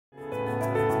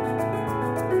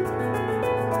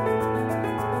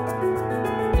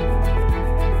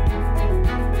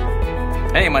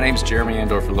Hey, my name's Jeremy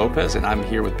Andorfer Lopez, and I'm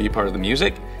here with Be Part of the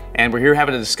Music. And we're here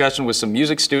having a discussion with some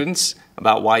music students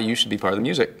about why you should be part of the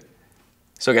music.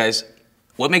 So guys,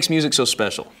 what makes music so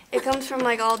special? It comes from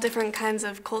like all different kinds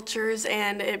of cultures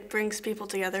and it brings people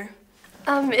together.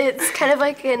 It's kind of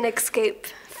like an escape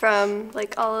from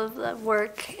like all of the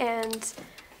work and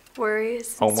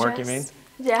worries. Homework, you mean?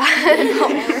 Yeah,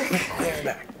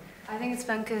 homework. I think it's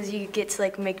fun because you get to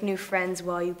like make new friends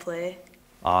while you play.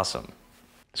 Awesome.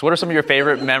 So what are some of your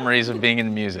favorite memories of being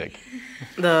in music?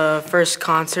 The first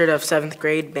concert of 7th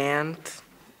grade band,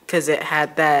 because it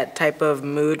had that type of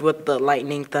mood with the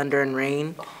lightning, thunder, and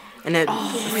rain. And it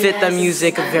fit the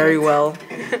music very well.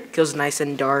 It was nice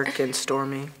and dark and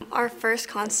stormy. Our first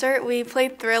concert, we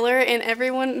played Thriller and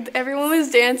everyone was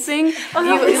dancing. It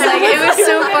was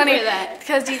so funny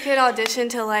because you could audition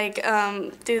to like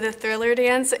do the Thriller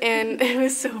dance and it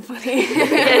was so funny.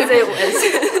 Yes, it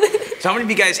was. So how many of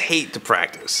you guys hate to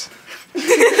practice?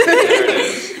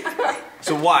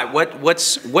 So why?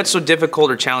 What's so difficult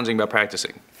or challenging about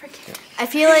practicing? I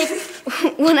feel like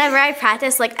whenever I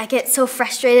practice, like I get so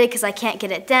frustrated because I can't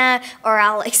get it down, or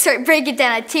I'll like start breaking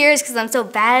down in tears because I'm so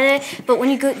bad at it. But when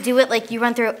you go do it, like you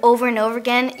run through it over and over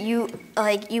again, you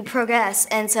progress,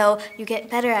 and so you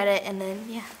get better at it, and then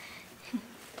yeah.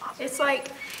 It's like,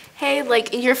 hey,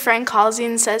 like your friend calls you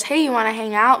and says, hey, you want to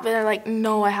hang out? But they're like,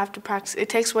 no, I have to practice. It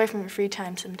takes away from your free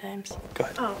time sometimes. Go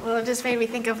ahead. Oh, well, it just made me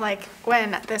think of like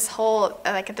when this whole,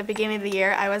 like at the beginning of the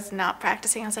year, I was not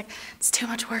practicing. I was like, it's too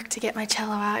much work to get my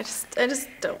cello out. I just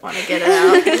don't want to get it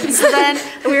out. So then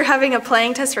we were having a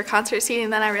playing test for concert seating,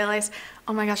 and then I realized,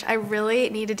 oh my gosh, I really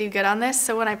need to do good on this.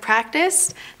 So when I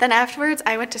practiced, then afterwards,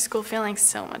 I went to school feeling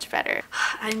so much better.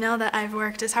 I know that I've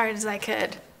worked as hard as I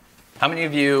could. How many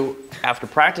of you, after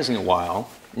practicing a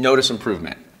while, notice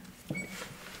improvement?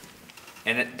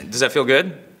 And does that feel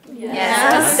good?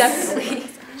 Yes, definitely.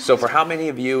 So for how many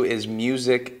of you is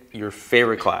music your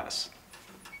favorite class?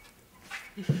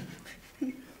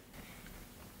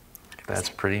 That's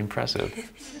pretty impressive.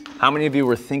 How many of you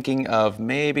were thinking of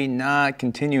maybe not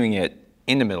continuing it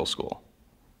into middle school?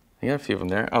 You got a few of them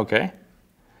there, okay.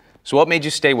 So what made you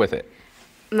stay with it?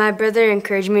 My brother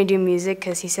encouraged me to do music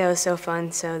because he said it was so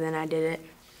fun, so then I did it.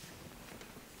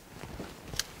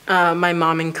 My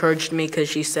mom encouraged me because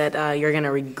she said, you're going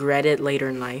to regret it later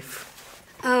in life.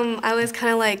 I was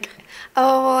kind of like,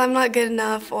 oh, well, I'm not good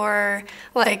enough, or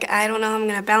like, I don't know how I'm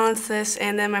going to balance this.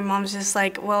 And then my mom's just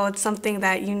like, well, it's something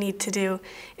that you need to do.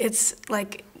 It's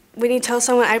like, when you tell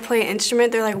someone I play an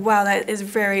instrument, they're like, wow, that is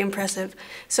very impressive.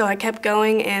 So I kept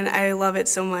going, and I love it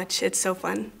so much. It's so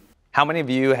fun. How many of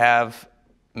you have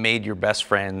made your best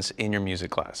friends in your music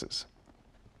classes?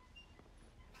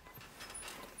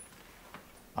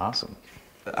 Awesome.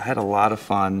 I had a lot of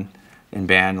fun in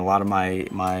band. A lot of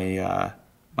my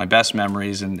best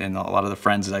memories and a lot of the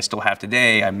friends that I still have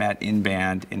today, I met in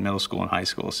band in middle school and high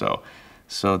school.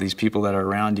 So these people that are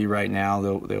around you right now,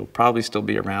 they'll probably still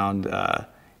be around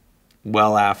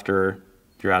well after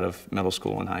you're out of middle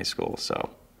school and high school. So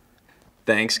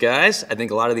thanks, guys. I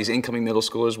think a lot of these incoming middle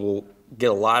schoolers will get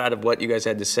a lot out of what you guys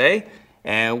had to say.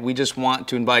 And we just want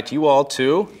to invite you all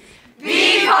to...